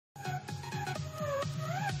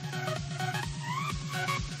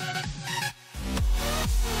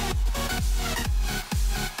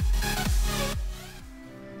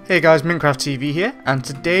Hey guys, MintCraftTV here, and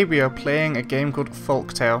today we are playing a game called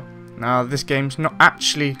Folktale. Now this game's not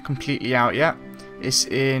actually completely out yet, it's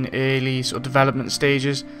in early sort of development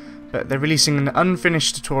stages, but they're releasing an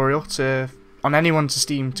unfinished tutorial on anyone's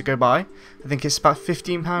Steam to go buy. I think it's about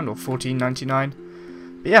 £15 or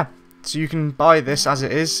 $14.99. But yeah, so you can buy this as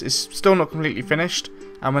it is. It's still not completely finished,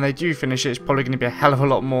 and when they do finish it, it's probably going to be a hell of a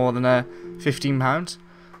lot more than £15.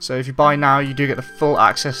 So if you buy now, you do get the full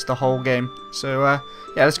access to the whole game. So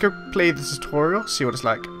yeah, let's go play the tutorial, see what it's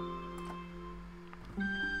like.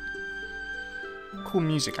 Cool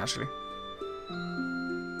music, actually.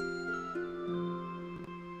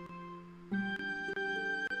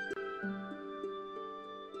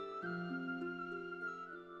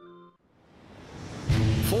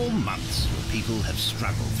 For months, people have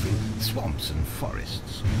struggled through swamps and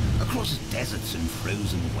forests, across deserts and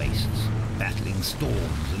frozen wastes, battling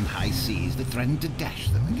storms and high seas that threatened to dash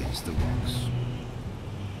them against the rocks.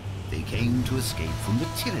 They came to escape from the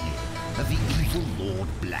tyranny of the evil Lord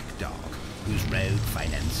Blackdark, whose rogue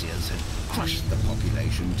financiers had crushed the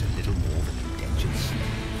population to little more than indentured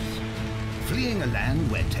slaves. Fleeing a land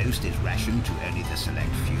where toast is rationed to only the select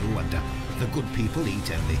few and the good people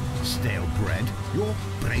eat only stale bread, your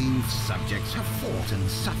brave subjects have fought and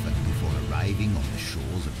suffered before arriving on the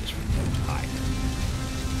shores of this remote island.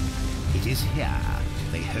 It is here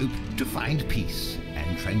they hope to find peace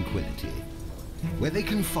and tranquility, where they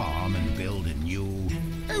can farm and build a new...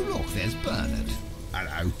 Oh look, there's Bernard.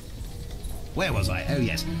 Hello. Where was I? Oh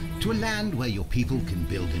yes, to a land where your people can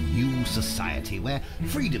build a new society where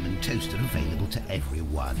freedom and toast are available to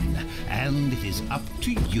everyone. And it is up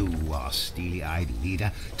to you, our steely-eyed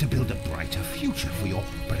leader, to build a brighter future for your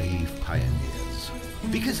brave pioneers.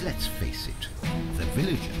 Because let's face it, the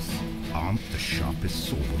villagers aren't the sharpest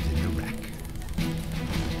swords in the rack.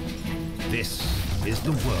 This is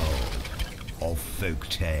the world of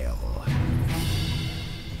Folktale.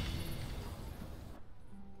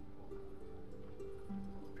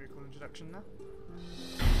 Now.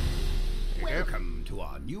 Welcome to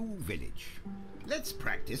our new village. Let's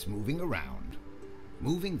practice moving around.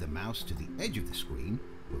 Moving the mouse to the edge of the screen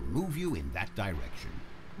will move you in that direction.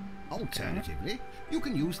 Alternatively, you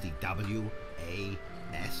can use the W, A,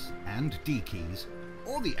 S and D keys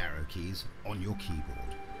or the arrow keys on your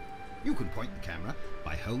keyboard. You can point the camera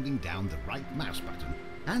by holding down the right mouse button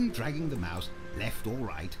and dragging the mouse left or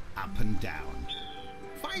right, up and down.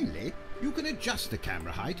 Finally, you can adjust the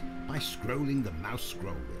camera height by scrolling the mouse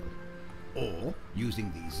scroll wheel, or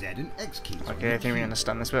using the Z and X keys. Okay, I think we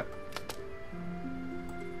understand this bit.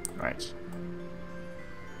 Right.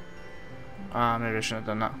 Maybe I shouldn't have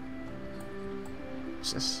done that.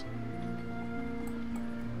 What's this?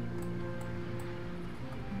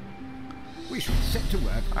 We should set to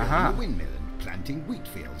work building a windmill and planting wheat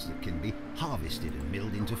fields that can be harvested and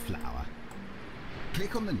milled into flour.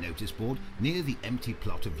 Click on the notice board near the empty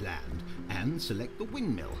plot of land and select the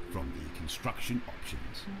windmill from the construction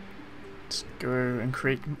options. Let's go and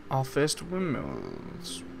create our first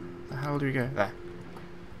windmills. The hell do we go? There.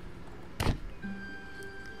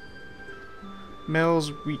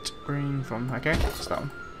 Mills, wheat, grain from... Okay, that's that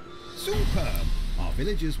one. Superb! Our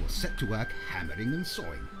villagers will set to work hammering and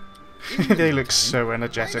sawing. They look so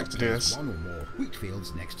energetic to do this. One or more wheat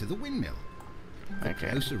fields next to the windmill. The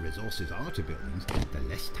closer resources are to buildings, the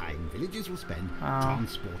less time villagers will spend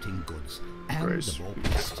transporting goods, and the more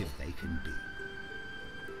productive they can be.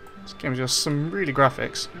 This game's got some really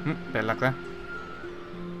graphics. Bit of luck there.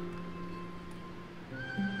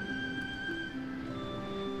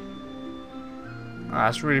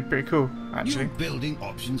 That's really pretty cool, actually. New building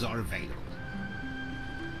options are available.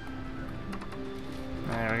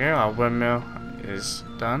 There we go, our windmill is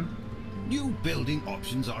done. New building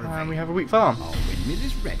options are available. And we have a wheat farm. Our windmill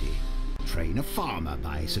is ready. Train a farmer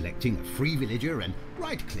by selecting a free villager and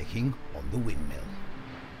right-clicking on the windmill.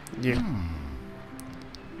 Yeah.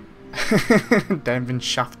 Denvin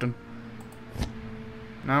Shafton.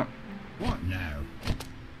 No. What now?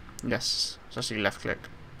 Yes, it's actually left-click.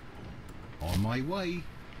 On my way.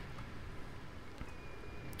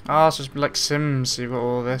 Ah, so it's like Sims, you've got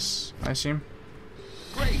all this, I assume.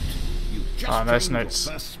 Great! You just nice trained notes.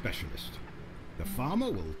 your first specialist. The farmer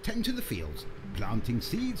will tend to the fields, planting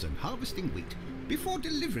seeds and harvesting wheat, before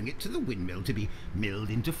delivering it to the windmill to be milled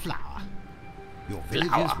into flour. Your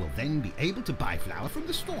villagers will then be able to buy flour from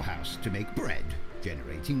the storehouse to make bread,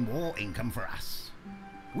 generating more income for us.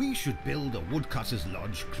 We should build a woodcutter's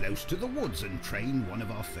lodge close to the woods and train one of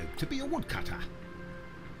our folk to be a woodcutter.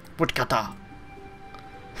 Woodcutter!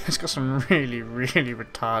 It's got some really, really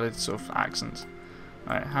retarded sort of accents.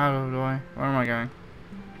 Right, how do I... Where am I going?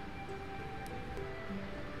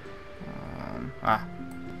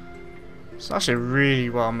 It's actually a really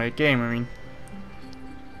well made game. I mean,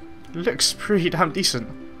 it looks pretty damn decent.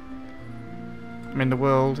 I mean, the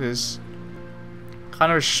world is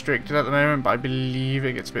kind of restricted at the moment, but I believe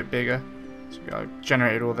it gets a bit bigger. So I've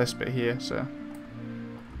generated all this bit here, so.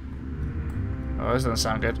 Oh, this doesn't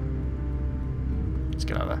sound good. Let's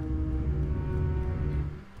get out of there.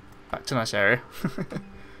 Back to nice area.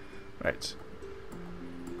 Right.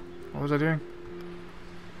 What was I doing?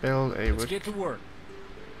 Build a wood. Let's get to work.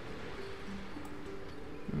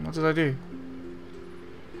 What did I do?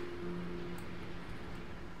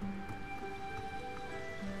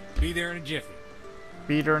 Be there in a jiffy.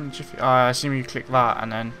 Be there in a jiffy. Oh, I assume you click that and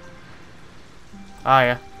then. Ah,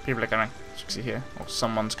 yeah. People are coming. As you can see here. Or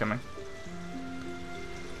someone's coming.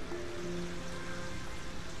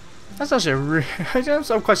 That's actually a really.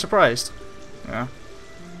 I'm quite surprised. Yeah.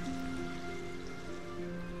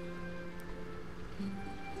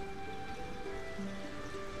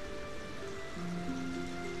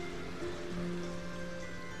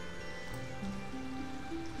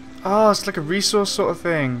 Oh, it's like a resource sort of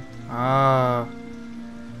thing. Ah.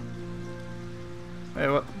 Wait,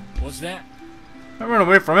 what? What's that? Don't run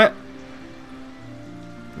away from it.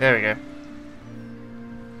 There we go.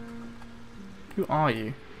 Who are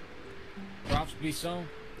you? Crops to be sown?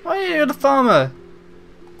 Oh yeah, you're the farmer.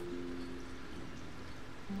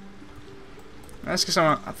 Let's get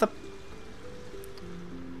someone at the.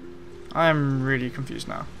 I am really confused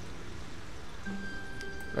now.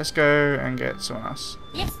 Let's go and get someone else.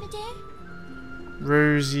 Yes, my dear?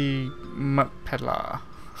 Rosie Peddler.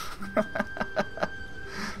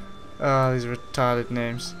 Oh, these retarded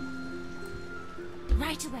names.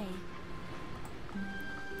 Right away.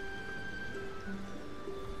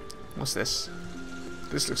 What's this?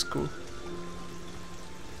 This looks cool.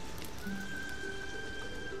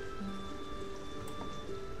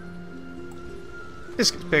 This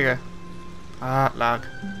gets bigger. Ah, lag.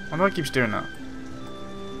 Why do I keep doing that?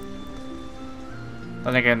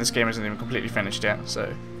 Then again, this game isn't even completely finished yet,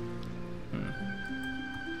 so.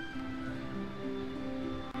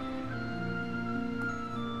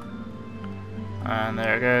 And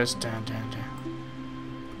there it goes. Down, down, down.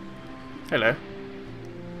 Hello.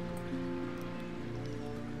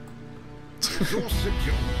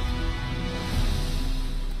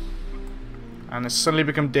 And it's suddenly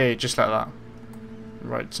become day, just like that.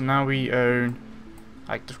 Right, so now we own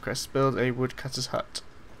active quest. Build a woodcutter's hut.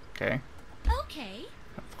 Okay. Okay.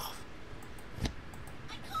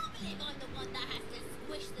 I can't believe I'm the one that has to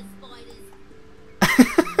squish the spiders.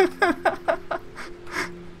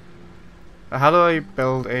 How do I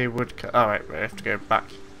build a woodcut? Oh, right, I have to go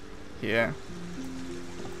back here.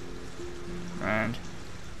 Around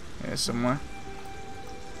here somewhere.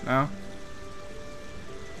 No?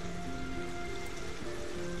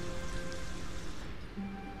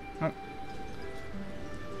 Oh.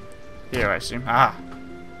 Here, I assume. Ah!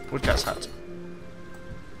 Woodcut's hut.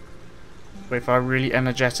 Wait for our really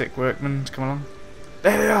energetic workmen to come along.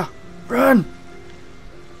 There they are! Run!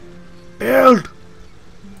 Build!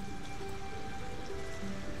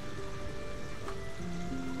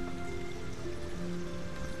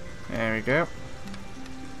 There we go.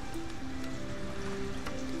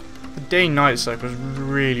 The day-night cycle was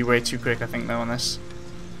really way too quick, I think, though, on this.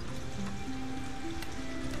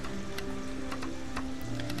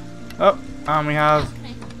 Oh, and we have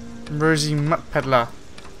Rosie Peddler,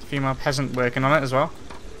 female peasant, working on it as well.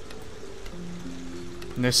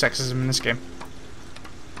 No sexism in this game.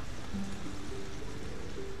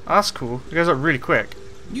 Oh, that's cool. It goes up really quick.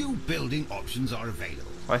 New building options are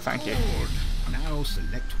available. Why, thank you. Good. Now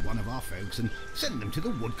select one of our folks and send them to the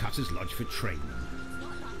Woodcutter's Lodge for training.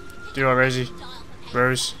 Do it, Rosie.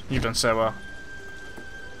 Rose, you've done so well.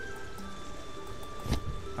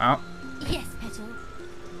 Oh. Yes, Petal.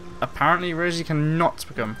 Apparently Rosie cannot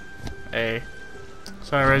become a...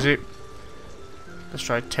 Sorry, Rosie. Let's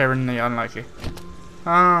try tearing the unlikely.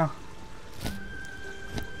 Ah.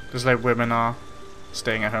 Just like women are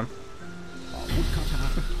staying at home. Our woodcutter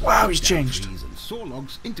Wow, he's cuts down changed. trees and saw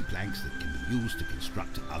logs into planks that can be used to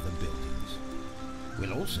construct other buildings.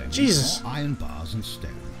 We'll also need Jesus. more iron bars and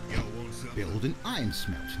stone. Build an iron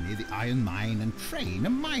smelt near the iron mine and train a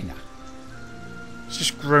miner. He's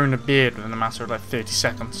just grown a beard within a matter of like 30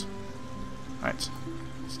 seconds. Right.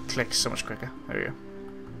 This clicks so much quicker. There we go.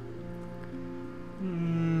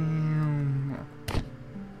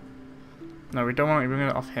 No, we don't want to. We're going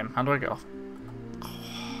to get off him. How do I get off?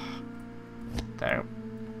 There.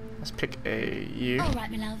 Let's pick a you. All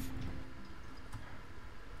right, my love.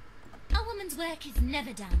 A woman's work is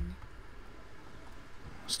never done.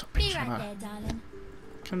 Stop Be pinching right that. there, darling.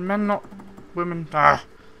 Can men not... women... Ah!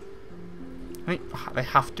 I think they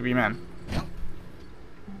have to be men.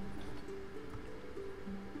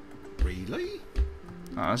 Really?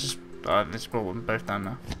 Oh, let's brought them both down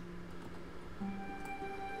now.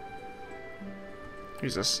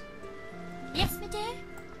 Who's this? Yes, my dear?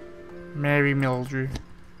 Mary Mildrew.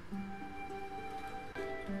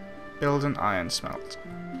 Build an iron smelt.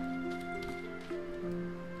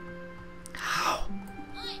 How?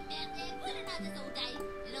 I'm out there pulling others all day.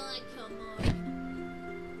 Like, come on.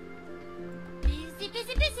 Busy,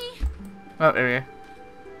 busy, busy. Oh, there we go.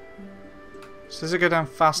 So does it go down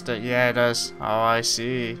faster? Yeah, it does. Oh, I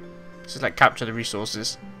see. It's just like capture the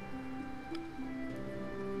resources.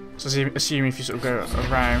 So assume if you sort of go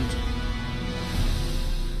around.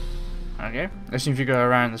 Okay. Assume if you go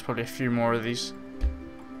around, there's probably a few more of these.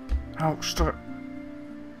 Oh, stop it.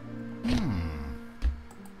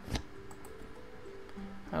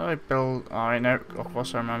 How do I build? Oh, I know. Of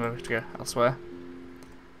course, I remember. We have to go elsewhere.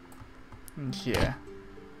 And here.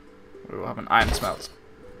 We'll have an iron smelt.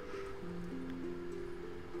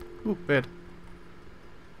 Ooh, bird.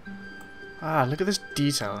 Ah, look at this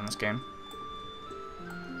detail in this game.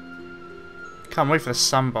 Can't wait for the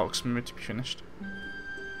sandbox mode to be finished.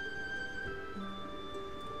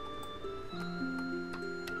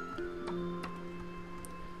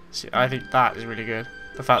 See, I think that is really good.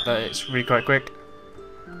 The fact that it's really quite quick.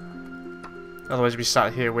 Otherwise, we'd be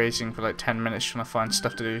sat here waiting for like 10 minutes trying to find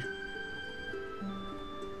stuff to do.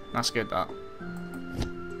 That's good, that.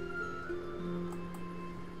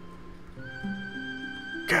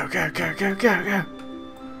 Go, go, go, go, go, go!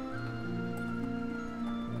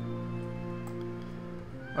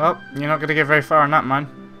 Well, you're not going to get very far on that, man.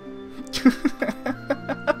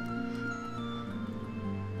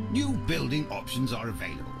 New building options are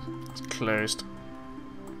available. It's closed.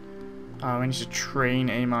 Oh, we need to train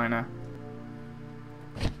a miner.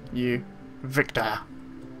 You. Victor.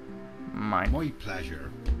 Mine. My pleasure.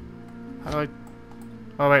 How do I...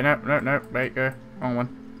 Oh, wait, no, no, no. Wait, go. Wrong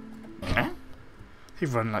one. Huh? They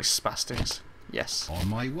run like spastics. Yes. On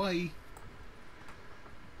my way.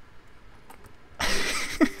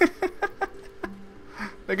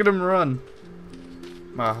 Look at them run.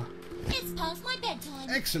 Ah. It's past my bedtime.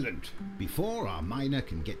 Excellent. Before our miner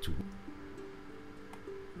can get to...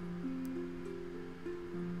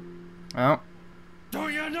 Well.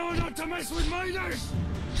 Don't you know not to mess with miners?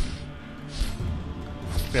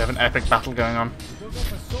 We have an epic battle going on. Dug up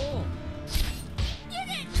a soul. Get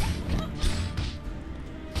it!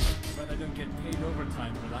 But I don't get paid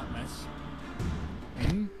overtime for that mess.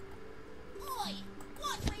 Oi,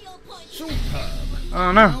 what were your points? Superb.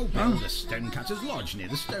 Oh Now no. build a stonecutter's lodge near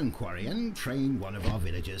the stone quarry and train one of our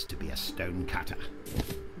villagers to be a stone cutter.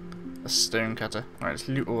 A stone cutter. Alright, let's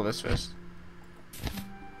loot all this first.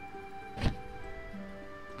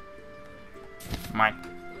 Mine.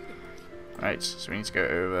 Right, so we need to go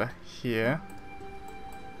over here.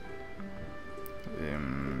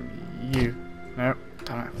 You. No,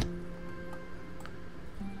 damn it.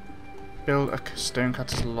 Build a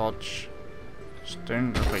stonecutter's lodge.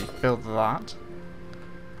 Stone. Okay, build that.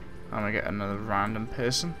 And we get another random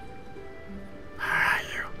person. Where are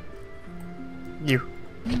you?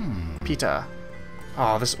 You. Peter.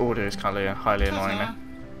 Oh, this audio is kind of highly annoying me.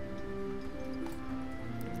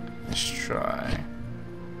 Let's try.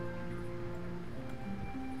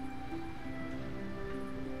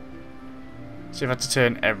 See if I had to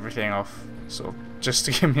turn everything off, sort of, just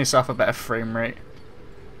to give myself a better frame rate.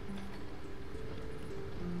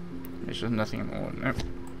 There's just nothing more. Nope.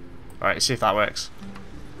 Alright, see if that works.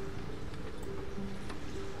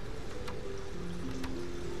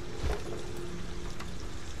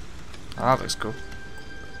 Oh, that looks cool.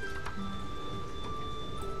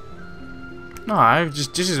 No,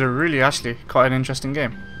 this is a really actually quite an interesting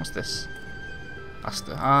game. What's this? That's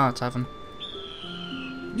the tavern.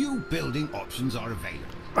 New building options are available.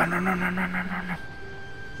 Oh, no, no, no, no, no, no, no.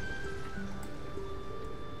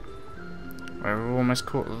 Right, we've almost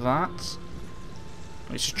caught that.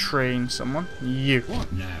 We should train someone. You.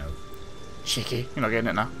 What now? Cheeky. You're not getting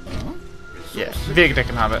it now. Huh? Yeah, Vigda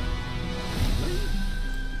can have it.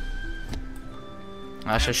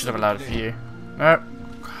 Actually, I should have allowed it for you. No.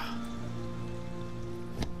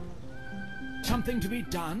 Something to be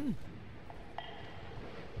done?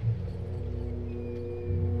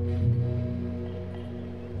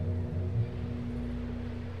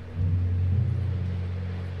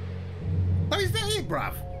 Oh, is that it,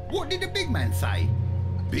 bruv? What did the big man say?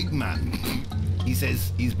 Big man? He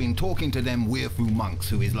says he's been talking to them Weirfu monks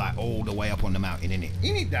who is like all the way up on the mountain, innit?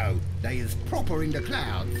 Innit though? They is proper in the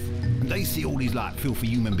clouds. And they see all these like filthy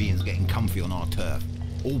human beings getting comfy on our turf.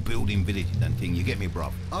 All building villages and thing, you get me,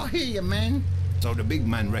 bruv? I hear you, man. So the big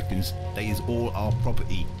man reckons they is all our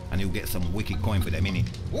property and he'll get some wicked coin for them, innit?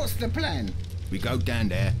 What's the plan? We go down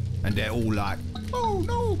there, And they're all like, oh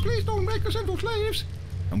no, please don't make us into slaves.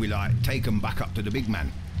 And we like, take them back up to the big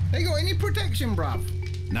man. They got any protection, bruv?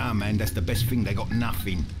 Nah, man, that's the best thing, they got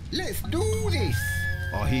nothing. Let's do this.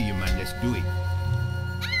 I hear you, man, let's do it.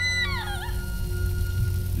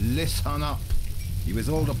 Listen up. He was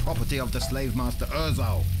all the property of the slave master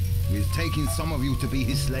Razihel. He is taking some of you to be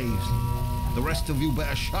his slaves. The rest of you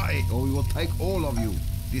better shut it or we will take all of you.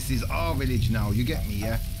 This is our village now, you get me,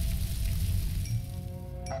 yeah?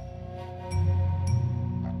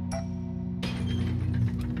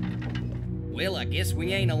 Well, I guess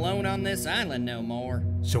we ain't alone on this island no more.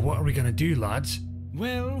 So what are we gonna do, lads?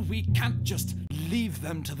 Well, we can't just leave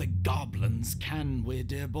them to the goblins, can we,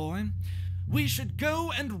 dear boy? We should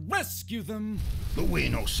go and rescue them. But we're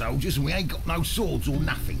not soldiers and we ain't got no swords or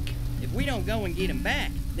nothing. If we don't go and get 'em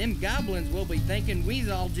back, them goblins will be thinking we's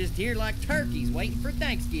all just here like turkeys waiting for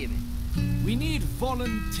Thanksgiving. We need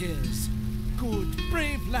volunteers. Good,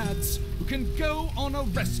 brave lads who can go on a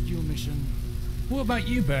rescue mission. What about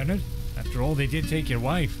you, Bernard? After all, they did take your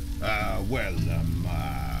wife. Well,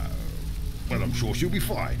 I'm sure she'll be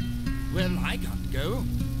fine. Well, I can't go.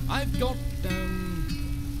 I've got,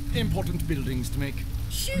 important buildings to make.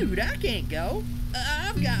 Shoot, I can't go.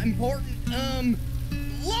 I've got important,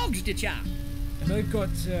 logs to chop. And I've got,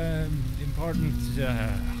 important,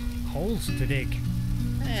 holes to dig.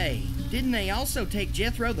 Hey, didn't they also take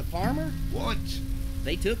Jethro the farmer? What?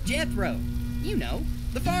 They took Jethro. You know,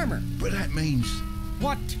 the farmer. But that means...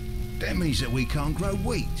 What? That means that we can't grow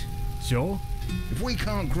wheat. So? If we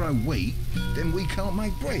can't grow wheat, then we can't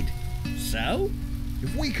make bread. So?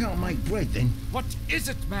 If we can't make bread, then... What is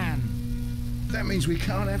it, man? That means we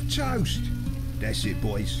can't have toast. That's it,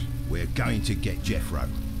 boys. We're going to get Jethro.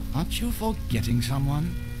 Aren't you forgetting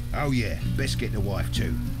someone? Oh yeah, let's get the wife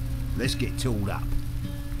too. Let's get tooled up.